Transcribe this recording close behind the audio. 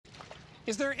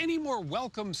Is there any more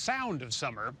welcome sound of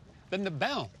summer than the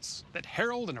bells that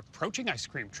herald an approaching ice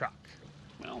cream truck?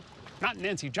 Well, not in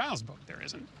Nancy Giles' book, there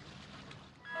isn't.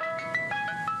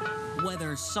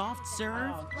 Whether soft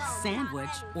serve,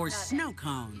 sandwich, or snow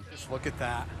cone. Just look at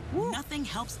that. Nothing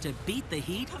helps to beat the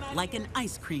heat like an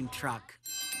ice cream truck.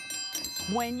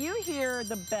 When you hear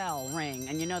the bell ring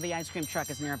and you know the ice cream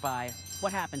truck is nearby,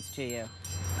 what happens to you?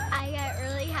 I get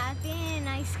really happy and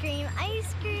ice cream,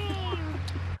 ice cream.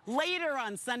 Later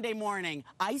on Sunday morning,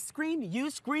 ice cream,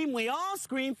 you scream, we all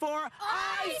scream for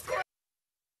ice cream!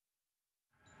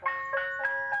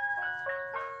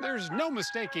 There's no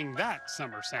mistaking that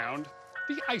summer sound,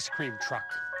 the ice cream truck,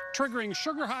 triggering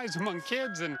sugar highs among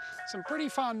kids and some pretty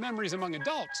fond memories among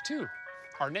adults, too,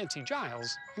 our Nancy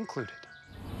Giles included.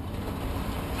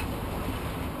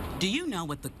 Do you know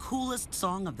what the coolest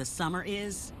song of the summer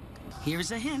is?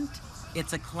 Here's a hint.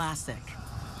 It's a classic.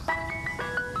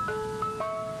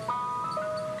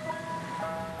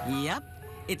 Yep,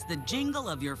 it's the jingle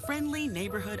of your friendly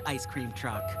neighborhood ice cream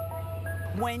truck.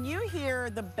 When you hear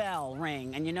the bell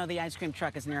ring and you know the ice cream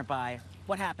truck is nearby,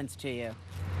 what happens to you?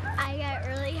 I get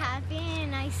really happy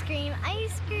and ice cream,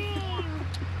 ice cream.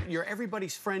 You're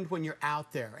everybody's friend when you're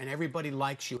out there, and everybody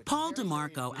likes you. Paul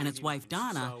DeMarco and his wife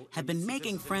Donna have been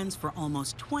making friends for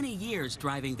almost 20 years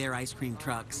driving their ice cream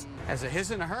trucks. As a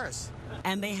his and a hers.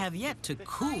 And they have yet to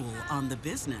cool on the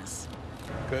business.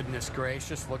 Goodness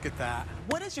gracious, look at that.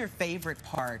 What is your favorite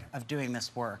part of doing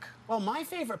this work? Well, my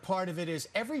favorite part of it is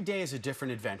every day is a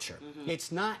different adventure.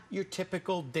 It's not your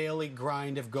typical daily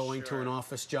grind of going to an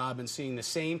office job and seeing the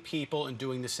same people and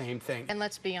doing the same thing. And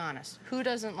let's be honest, who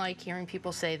doesn't like hearing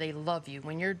people say they love you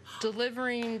when you're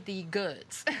delivering the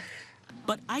goods?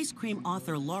 But ice cream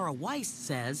author Laura Weiss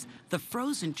says the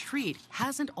frozen treat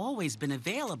hasn't always been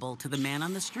available to the man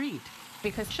on the street.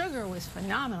 Because sugar was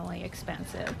phenomenally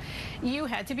expensive. You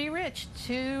had to be rich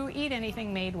to eat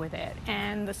anything made with it.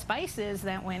 And the spices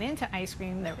that went into ice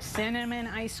cream, there was cinnamon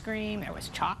ice cream, there was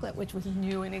chocolate, which was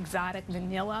new and exotic,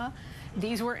 vanilla.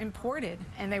 These were imported,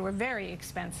 and they were very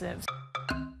expensive.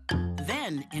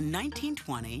 Then, in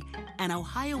 1920, an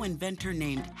Ohio inventor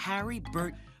named Harry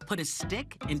Burt put a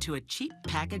stick into a cheap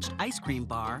packaged ice cream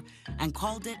bar and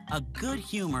called it a good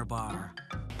humor bar.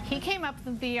 He came up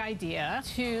with the idea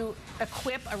to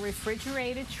equip a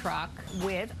refrigerated truck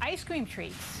with ice cream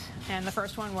treats. And the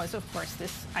first one was, of course,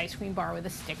 this ice cream bar with a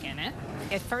stick in it.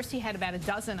 At first, he had about a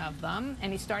dozen of them,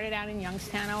 and he started out in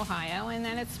Youngstown, Ohio, and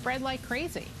then it spread like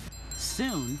crazy.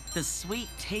 Soon, the sweet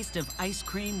taste of ice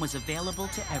cream was available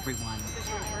to everyone.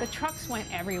 The trucks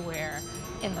went everywhere,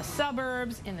 in the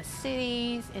suburbs, in the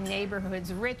cities, in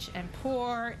neighborhoods rich and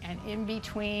poor, and in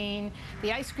between.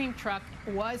 The ice cream truck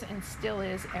was and still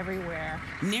is everywhere.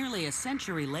 Nearly a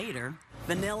century later,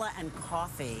 Vanilla and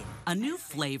coffee. a new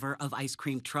flavor of ice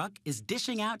cream truck is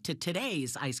dishing out to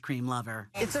today's ice cream lover.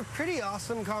 It's a pretty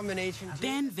awesome combination.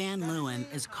 Ben Van Leeuwen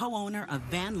is co-owner of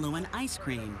Van Leeuwen Ice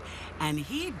Cream, and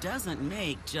he doesn't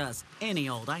make just any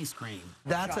old ice cream.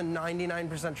 That's a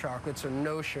 99% chocolate, so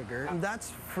no sugar. That's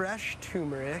fresh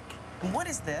turmeric. What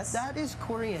is this? That is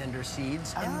coriander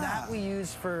seeds, and that we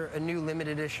use for a new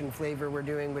limited edition flavor we're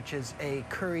doing, which is a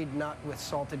curried nut with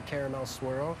salted caramel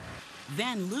swirl.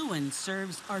 Van Leeuwen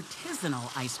serves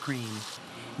artisanal ice cream,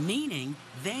 meaning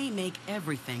they make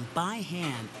everything by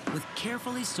hand with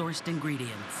carefully sourced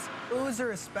ingredients. Those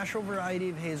are a special variety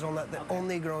of hazelnut that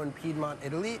only grow in Piedmont,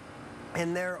 Italy,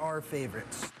 and they're our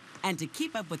favorites. And to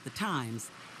keep up with the times,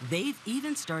 they've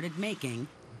even started making,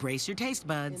 brace your taste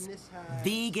buds,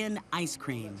 vegan ice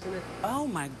cream. Oh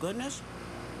my goodness.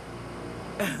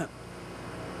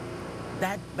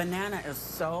 That banana is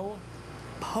so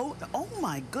potent. Oh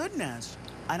my goodness.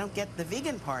 I don't get the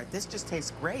vegan part. This just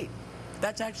tastes great.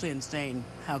 That's actually insane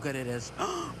how good it is.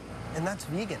 And that's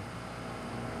vegan.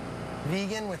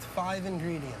 Vegan with 5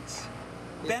 ingredients.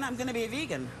 Ben, I'm gonna be a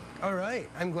vegan. All right,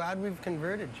 I'm glad we've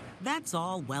converted you. That's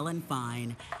all well and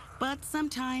fine, but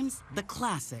sometimes the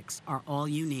classics are all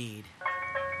you need.